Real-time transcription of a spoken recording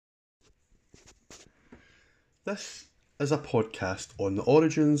This is a podcast on the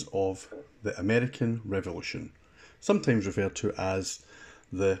origins of the American Revolution, sometimes referred to as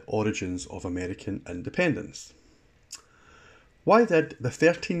the origins of American independence. Why did the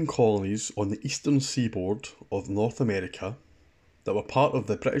 13 colonies on the eastern seaboard of North America that were part of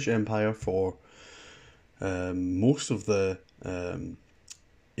the British Empire for most of the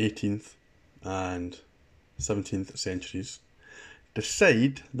 18th and 17th centuries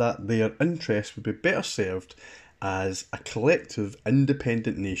decide that their interests would be better served as a collective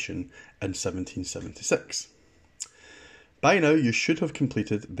independent nation in 1776? By now you should have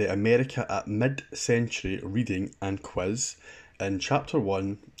completed the America at Mid-Century reading and quiz in Chapter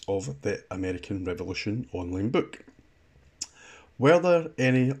 1 of the American Revolution online book. Were there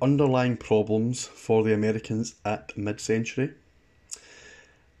any underlying problems for the Americans at mid-century?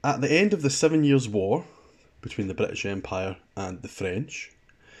 At the end of the 7 Years' War between the British Empire and the French,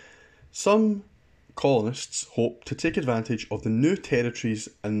 some colonists hoped to take advantage of the new territories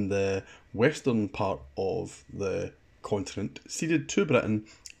in the western part of the continent ceded to Britain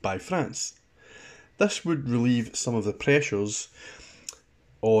by France. This would relieve some of the pressures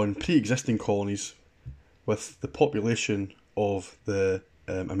on pre-existing colonies, with the population of the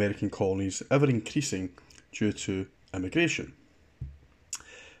American colonies ever increasing due to immigration.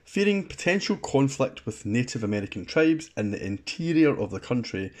 Fearing potential conflict with Native American tribes in the interior of the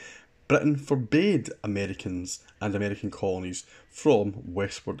country, Britain forbade Americans and American colonies from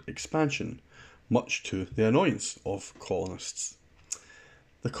westward expansion, much to the annoyance of colonists.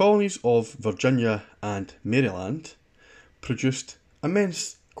 The colonies of Virginia and Maryland produced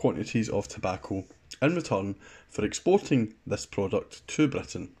immense quantities of tobacco in return for exporting this product to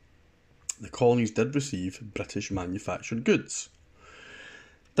Britain. The colonies did receive British manufactured goods.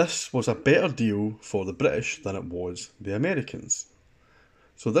 This was a better deal for the British than it was the Americans.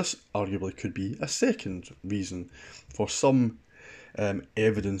 So this arguably could be a second reason for some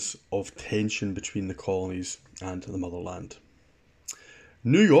evidence of tension between the colonies and the motherland.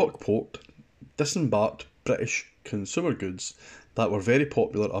 New York port disembarked British consumer goods that were very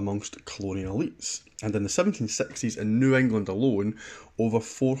popular amongst colonial elites, and in the 1760s in New England alone, over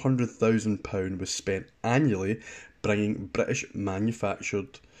 £400,000 was spent annually bringing British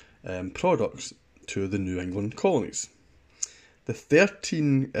manufactured products to the New England colonies. The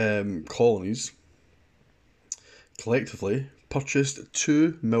 13 colonies collectively purchased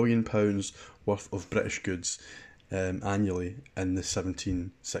 £2 million worth of British goods annually in the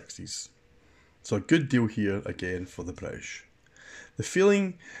 1760s. So a good deal here again for the British. The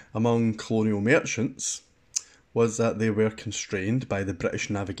feeling among colonial merchants was that they were constrained by the British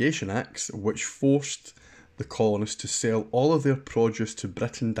Navigation Acts, which forced the colonists to sell all of their produce to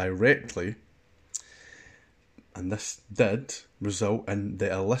Britain directly, and this did result in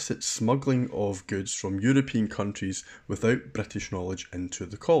the illicit smuggling of goods from European countries without British knowledge into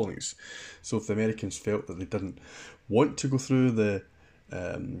the colonies. So if the Americans felt that they didn't want to go through the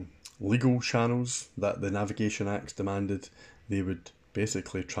legal channels that the Navigation Acts demanded, they would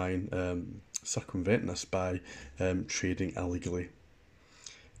basically try and circumvent this by trading illegally.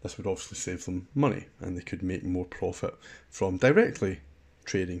 This would obviously save them money, and they could make more profit from directly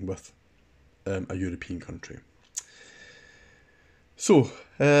trading with a European country. So,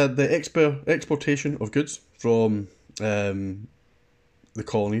 the exportation of goods from the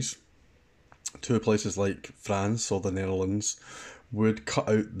colonies to places like France or the Netherlands would cut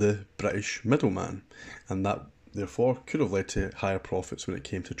out the British middleman, and that therefore could have led to higher profits when it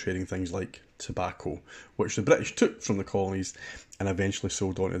came to trading things like tobacco, which the British took from the colonies and eventually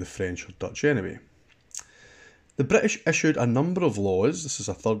sold on to the French or Dutch anyway. The British issued a number of laws. This is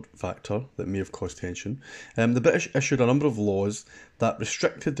a third factor that may have caused tension. The British issued a number of laws that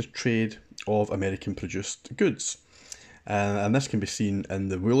restricted the trade of American-produced goods. And this can be seen in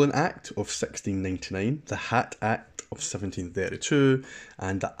the Woolen Act of 1699, the Hat Act of 1732,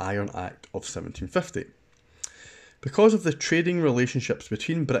 and the Iron Act of 1750. Because of the trading relationships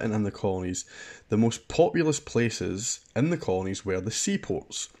between Britain and the colonies, the most populous places in the colonies were the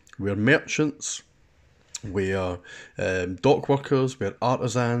seaports, where merchants, where dock workers, where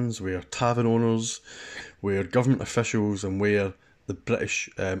artisans, where tavern owners, where government officials, and where the British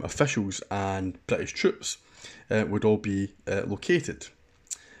officials and British troops would all be located.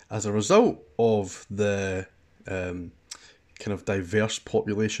 As a result of the kind of diverse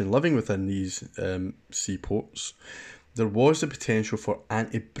population living within these seaports, there was the potential for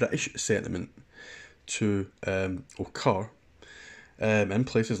anti-British sentiment to occur in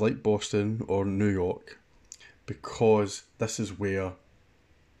places like Boston or New York, because this is where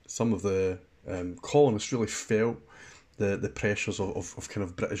some of the colonists really felt the pressures of kind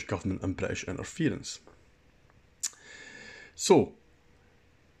of British government and British interference. So,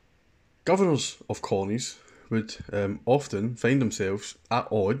 governors of colonies would often find themselves at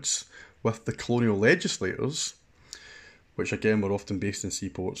odds with the colonial legislators, which again were often based in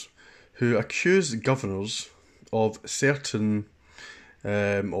seaports, who accused governors of certain,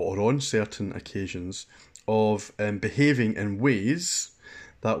 or on certain occasions, of behaving in ways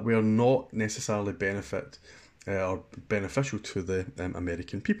that were not necessarily or beneficial to the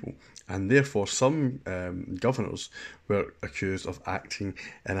American people. And therefore some governors were accused of acting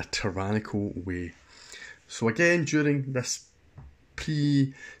in a tyrannical way. So again, during this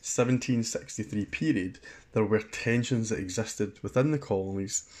pre-1763 period, there were tensions that existed within the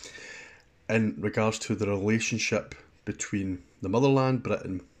colonies in regards to the relationship between the motherland,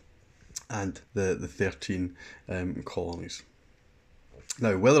 Britain, and the 13 colonies.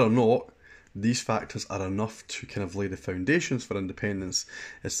 Now, whether or not these factors are enough to kind of lay the foundations for independence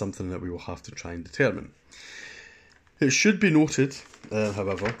is something that we will have to try and determine. It should be noted,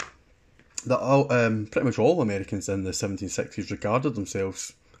 however, that pretty much all Americans in the 1760s regarded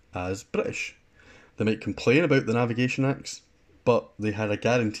themselves as British. They might complain about the Navigation Acts, but they had a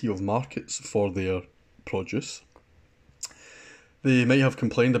guarantee of markets for their produce. They might have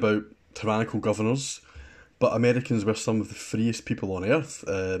complained about tyrannical governors, but Americans were some of the freest people on earth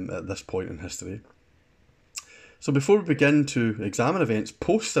at this point in history. So before we begin to examine events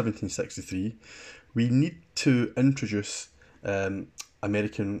post-1763, we need to introduce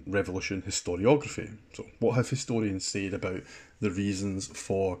American Revolution historiography. So what have historians said about the reasons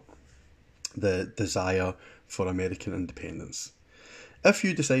for the desire for American independence? If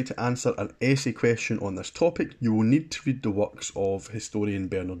you decide to answer an essay question on this topic, you will need to read the works of historian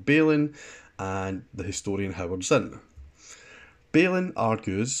Bernard Bailyn and the historian Howard Zinn. Bailyn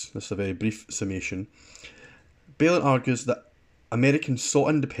argues, this is a very brief summation, Bailyn argues that Americans sought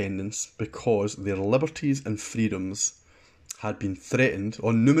independence because their liberties and freedoms had been threatened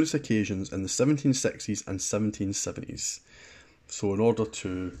on numerous occasions in the 1760s and 1770s. So in order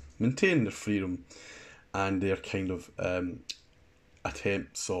to maintain their freedom and their kind of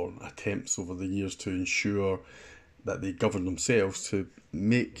attempts over the years to ensure that they govern themselves, to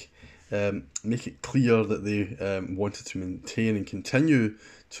make it clear that they wanted to maintain and continue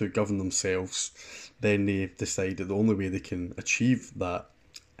to govern themselves, then they decide that the only way they can achieve that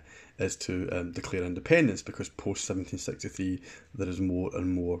is to declare independence, because post-1763 there is more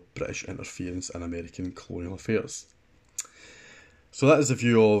and more British interference in American colonial affairs. So that is the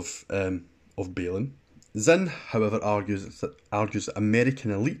view of Bailyn. Zinn, however, argues that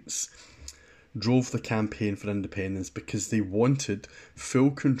American elites drove the campaign for independence because they wanted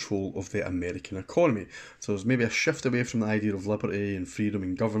full control of the American economy. So there's maybe a shift away from the idea of liberty and freedom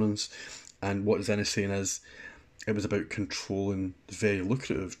and governance, and what Zinn is saying is it was about controlling the very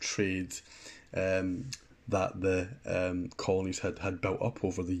lucrative trade that the colonies had built up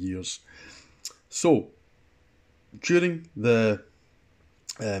over the years. So during the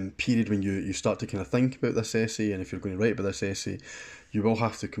period when you start to kind of think about this essay, and if you're going to write about this essay, you will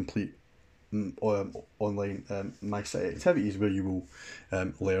have to complete online My City activities where you will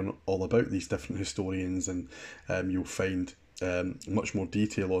learn all about these different historians, and you'll find much more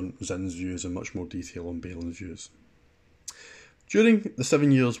detail on Zinn's views and much more detail on Bailyn's views. During the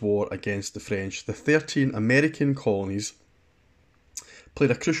 7 Years' War against the French, the 13 American colonies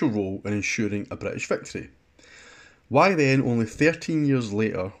played a crucial role in ensuring a British victory. Why then, only 13 years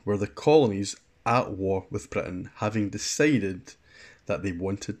later, were the colonies at war with Britain, having decided that they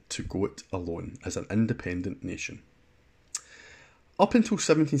wanted to go it alone as an independent nation? Up until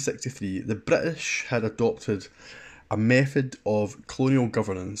 1763, the British had adopted a method of colonial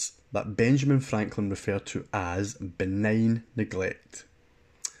governance that Benjamin Franklin referred to as benign neglect.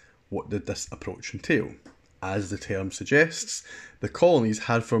 What did this approach entail? As the term suggests, the colonies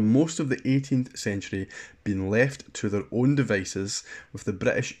had for most of the 18th century been left to their own devices, with the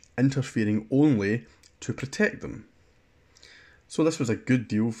British interfering only to protect them. So this was a good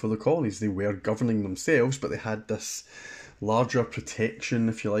deal for the colonies. They were governing themselves, but they had this larger protection,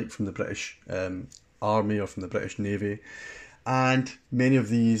 if you like, from the British Army or from the British Navy. And many of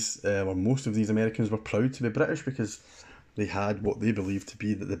these, or most of these Americans were proud to be British because they had what they believed to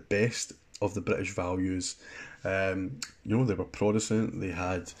be the best of the British values. They were Protestant, they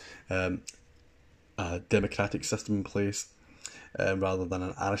had a democratic system in place rather than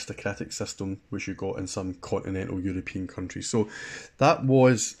an aristocratic system which you got in some continental European countries. So that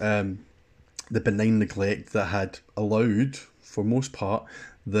was the benign neglect that had allowed, for most part,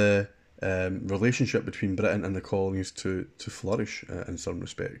 the relationship between Britain and the colonies to flourish in some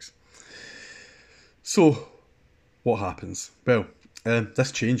respects. So what happens? Well,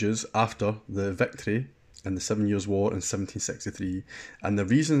 this changes after the victory in the 7 Years' War in 1763, and the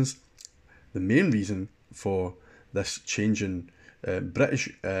main reason for this change in British,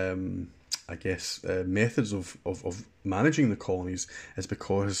 methods of managing the colonies is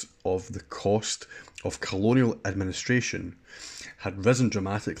because of the cost of colonial administration had risen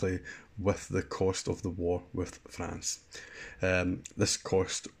dramatically with the cost of the war with France. This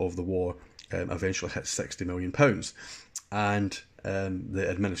cost of the war eventually hit £60 million, and the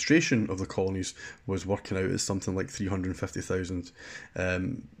administration of the colonies was working out as something like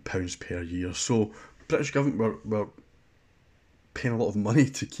 £350,000 per year. So British government were paying a lot of money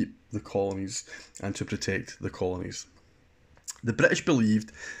to keep the colonies and to protect the colonies. The British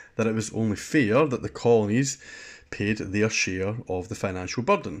believed that it was only fair that the colonies paid their share of the financial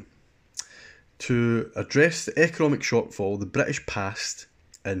burden. To address the economic shortfall, the British passed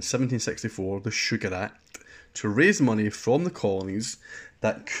in 1764 the Sugar Act to raise money from the colonies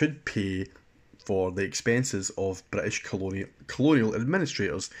that could pay for the expenses of British colonial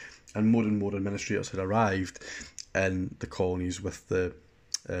administrators, and more administrators had arrived in the colonies with the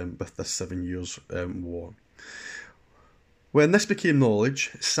 7 Years' War. When this became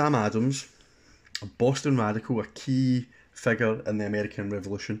knowledge, Sam Adams, a Boston radical, a key figure in the American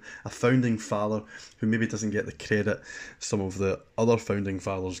Revolution, a founding father who maybe doesn't get the credit some of the other founding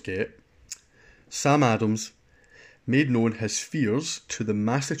fathers get, Sam Adams made known his fears to the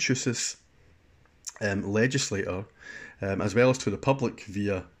Massachusetts legislator, as well as to the public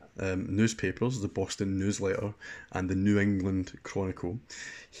via newspapers, the Boston Newsletter and the New England Chronicle.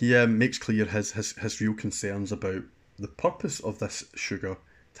 He makes clear his real concerns about the purpose of this sugar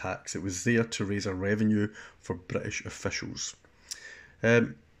tax. It was there to raise a revenue for British officials.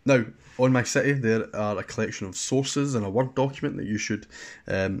 Now, on my city, there are a collection of sources and a Word document that you should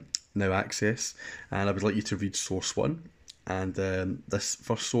now access, and I would like you to read source 1. And this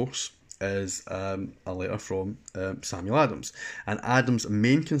first source is a letter from Samuel Adams. And Adams'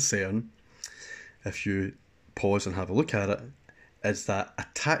 main concern, if you pause and have a look at it, is that a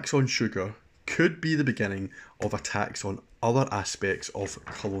tax on sugar could be the beginning of a tax on other aspects of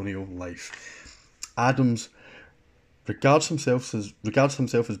colonial life. Adams regards himself as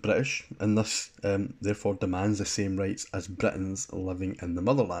British, and thus therefore demands the same rights as Britons living in the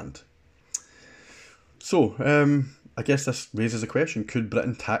motherland. So, I guess this raises a question: could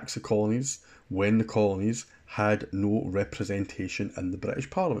Britain tax the colonies when the colonies had no representation in the British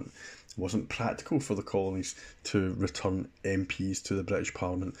Parliament? It wasn't practical for the colonies to return MPs to the British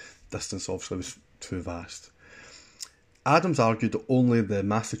Parliament. Distance obviously was too vast. Adams argued that only the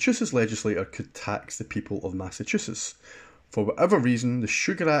Massachusetts legislature could tax the people of Massachusetts. For whatever reason, the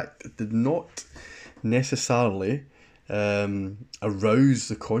Sugar Act did not necessarily arouse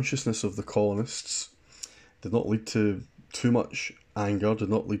the consciousness of the colonists, did not lead to too much anger, did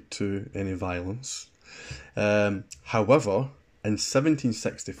not lead to any violence. However, in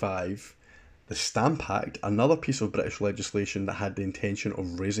 1765, the Stamp Act, another piece of British legislation that had the intention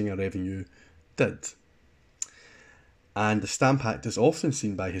of raising a revenue, did. And the Stamp Act is often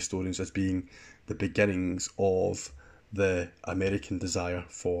seen by historians as being the beginnings of the American desire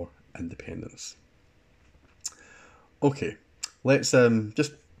for independence. Okay, let's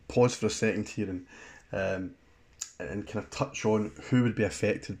just pause for a second here and kind of touch on who would be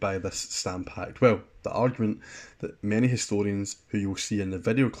affected by this Stamp Act. Well, the argument that many historians who you'll see in the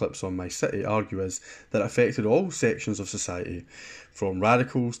video clips on my city argue is that it affected all sections of society, from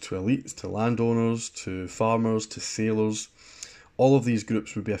radicals to elites to landowners to farmers to sailors. All of these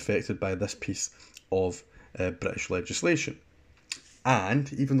groups would be affected by this piece of British legislation.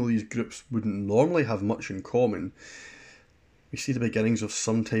 And even though these groups wouldn't normally have much in common, we see the beginnings of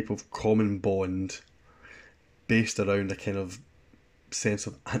some type of common bond based around a kind of sense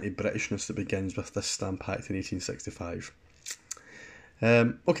of anti-Britishness that begins with this Stamp Act in 1865.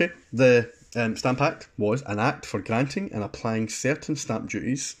 The Stamp Act was an act for granting and applying certain stamp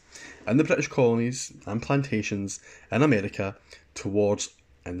duties in the British colonies and plantations in America towards,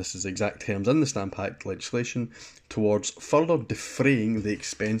 and this is the exact terms in the Stamp Act legislation, towards further defraying the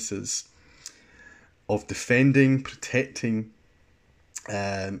expenses of defending, protecting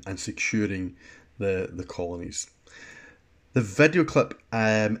and securing the colonies. The video clip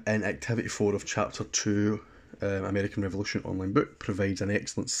in Activity 4 of Chapter 2, American Revolution online book, provides an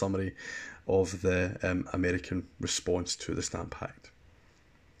excellent summary of the American response to the Stamp Act.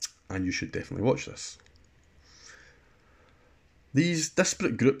 And you should definitely watch this. These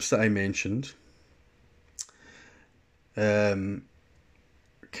disparate groups that I mentioned kind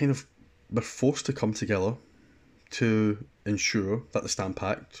of were forced to come together to ensure that the Stamp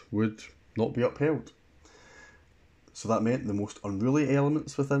Act would not be upheld. So that meant the most unruly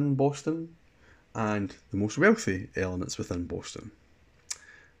elements within Boston and the most wealthy elements within Boston.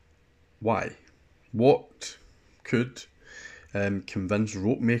 Why? What could convince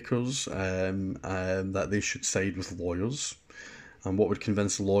rope makers that they should side with lawyers? And what would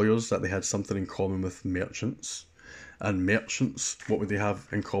convince lawyers that they had something in common with merchants? And merchants, what would they have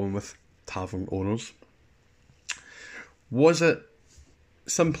in common with tavern owners? Was it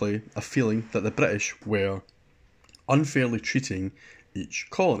simply a feeling that the British were unfairly treating each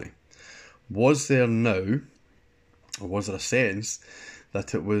colony? Was there a sense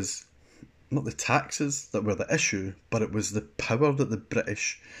that it was not the taxes that were the issue, but it was the power that the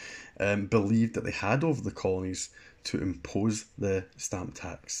British believed that they had over the colonies to impose the stamp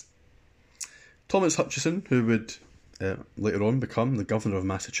tax? Thomas Hutchinson, who would later on become the governor of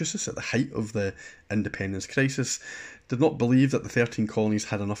Massachusetts at the height of the independence crisis, did not believe that the 13 colonies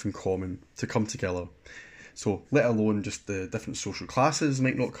had enough in common to come together. So, let alone just the different social classes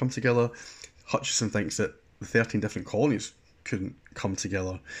might not come together, Hutchinson thinks that the 13 different colonies couldn't come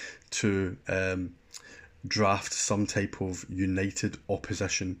together to draft some type of united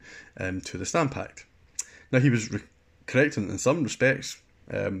opposition to the Stamp Act. Now, he was correct in some respects,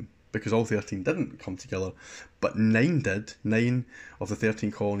 because all 13 didn't come together, but 9 did. 9 of the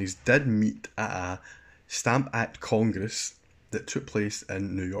 13 colonies did meet at a Stamp Act Congress that took place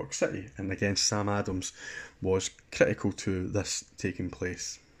in New York City. And again, Sam Adams was critical to this taking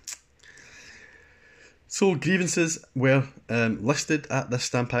place. So grievances were listed at this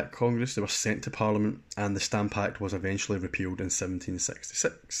Stamp Act Congress. They were sent to Parliament, and the Stamp Act was eventually repealed in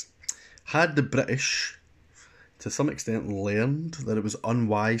 1766. Had the British, to some extent, learned that it was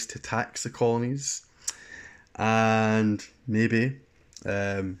unwise to tax the colonies? And maybe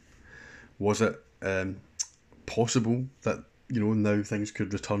was it possible that now things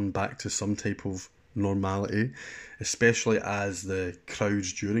could return back to some type of normality, especially as the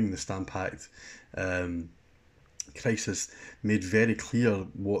crowds during the Stamp Act crisis made very clear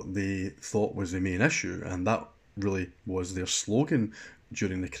what they thought was the main issue, and that really was their slogan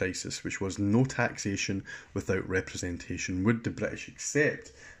during the crisis, which was no taxation without representation. Would the British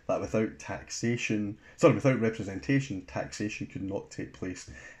accept that without representation, taxation could not take place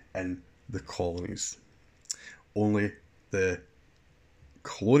in the colonies? Only the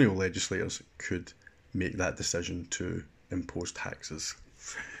colonial legislators could make that decision to impose taxes.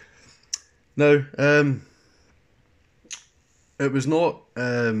 Now, it was not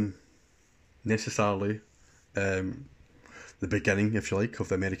necessarily the beginning, if you like, of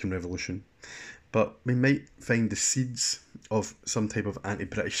the American Revolution, but we might find the seeds of some type of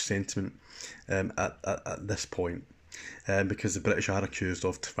anti-British sentiment at this point, because the British are accused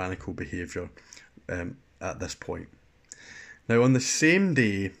of tyrannical behaviour at this point. Now, on the same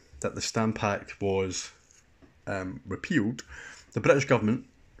day that the Stamp Act was repealed, the British government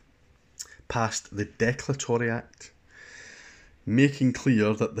passed the Declaratory Act, making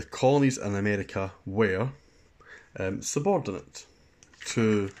clear that the colonies in America were subordinate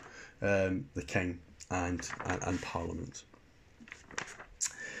to the King and Parliament.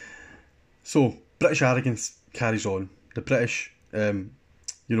 So, British arrogance carries on. The British,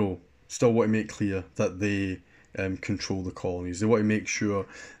 still want to make clear that they control the colonies. They want to make sure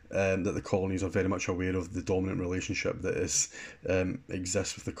that the colonies are very much aware of the dominant relationship that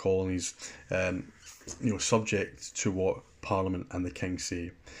exists with the colonies, subject to what Parliament and the King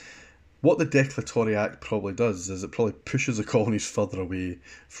say. What the Declaratory Act probably does is it probably pushes the colonies further away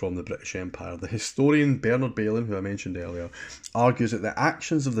from the British Empire. The historian Bernard Bailyn, who I mentioned earlier, argues that the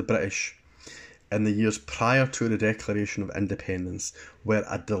actions of the British in the years prior to the Declaration of Independence were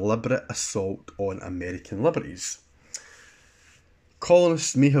a deliberate assault on American liberties.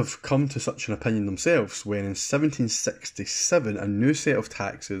 Colonists may have come to such an opinion themselves when in 1767 a new set of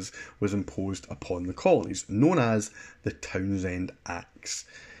taxes was imposed upon the colonies, known as the Townshend Acts,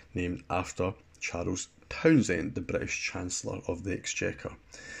 named after Charles Townshend, the British Chancellor of the Exchequer.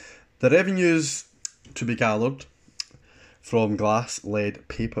 The revenues to be gathered from glass, lead,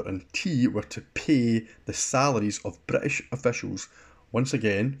 paper and tea were to pay the salaries of British officials, once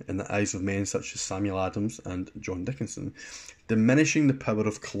again in the eyes of men such as Samuel Adams and John Dickinson, diminishing the power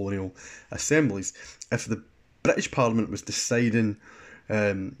of colonial assemblies. If the British Parliament was deciding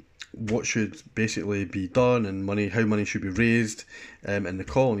what should basically be done and how money should be raised in the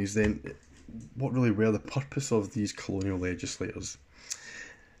colonies, then what really were the purpose of these colonial legislators?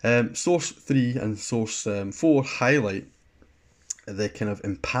 Source 3 and Source 4 highlight the kind of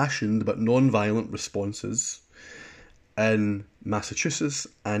impassioned but non-violent responses in Massachusetts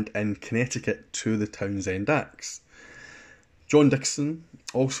and in Connecticut to the Townshend Acts. John Dixon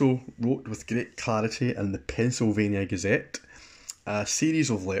also wrote with great clarity in the Pennsylvania Gazette a series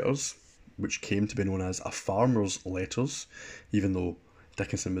of letters which came to be known as A Farmer's Letters, even though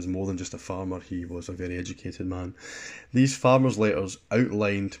Dickinson was more than just a farmer, he was a very educated man. These farmers' letters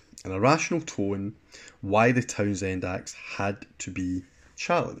outlined in a rational tone why the Townshend Acts had to be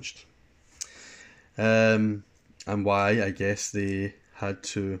challenged. And why, I guess, they had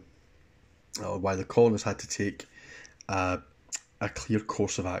to, or why the colonists had to take a clear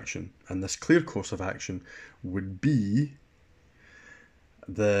course of action. And this clear course of action would be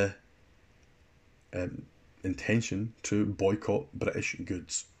the intention to boycott British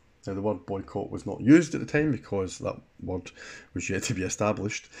goods. Now, the word boycott was not used at the time because that word was yet to be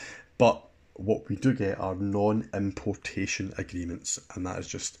established, but what we do get are non-importation agreements, and that is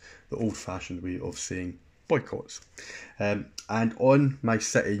just the old-fashioned way of saying boycotts. And on My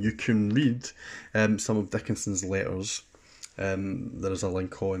City, you can read some of Dickinson's letters. There is a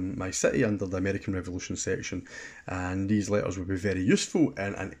link on My City under the American Revolution section, and these letters would be very useful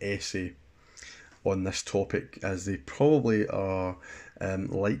in an essay on this topic, as they probably are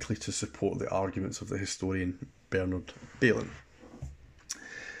likely to support the arguments of the historian Bernard Bailyn.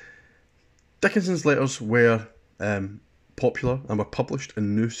 Dickinson's letters were popular and were published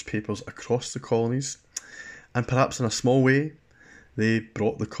in newspapers across the colonies, and perhaps in a small way they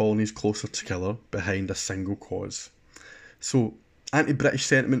brought the colonies closer together behind a single cause. So anti-British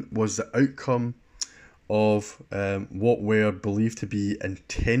sentiment was the outcome of what were believed to be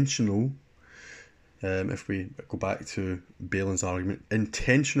intentional, if we go back to Bailyn's argument,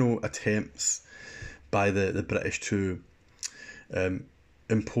 intentional attempts by the British to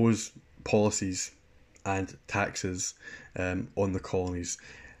impose policies and taxes on the colonies.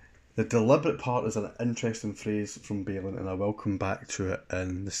 The deliberate part is an interesting phrase from Bailyn, and I will come back to it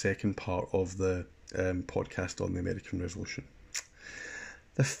in the second part of the podcast on the American Revolution.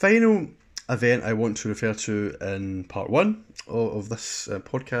 The final event I want to refer to in part one of this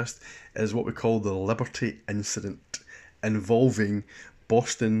podcast is what we call the Liberty Incident, involving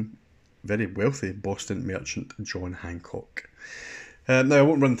very wealthy Boston merchant John Hancock. Now, I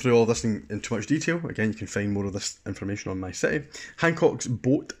won't run through all this in too much detail. Again, you can find more of this information on My City. Hancock's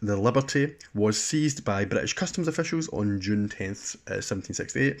boat, the Liberty, was seized by British customs officials on June 10th,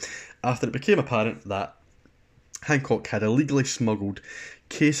 1768, after it became apparent that Hancock had illegally smuggled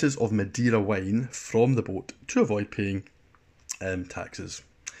cases of Madeira wine from the boat to avoid paying taxes.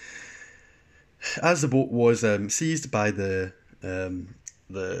 As the boat was seized by the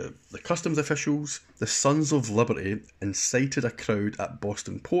customs officials, the Sons of Liberty incited a crowd at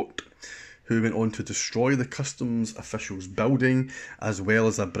Boston Port, who went on to destroy the customs officials' building as well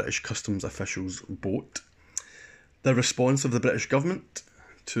as a British customs officials' boat. The response of the British government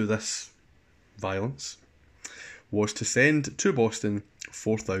to this violence was to send to Boston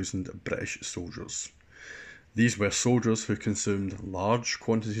 4,000 British soldiers. These were soldiers who consumed large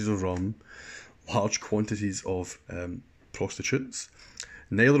quantities of rum, large quantities of prostitutes,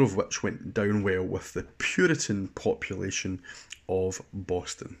 neither of which went down well with the Puritan population of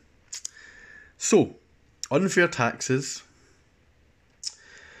Boston. So, unfair taxes,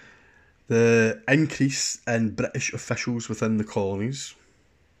 the increase in British officials within the colonies,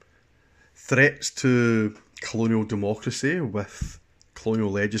 threats to colonial democracy with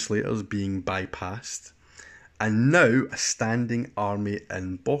colonial legislators being bypassed, and now a standing army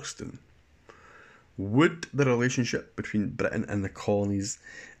in Boston. Would the relationship between Britain and the colonies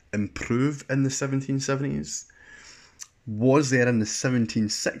improve in the 1770s? Was there in the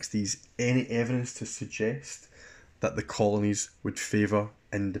 1760s any evidence to suggest that the colonies would favour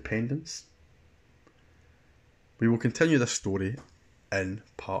independence? We will continue this story in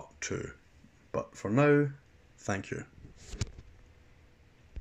part 2. But for now, thank you.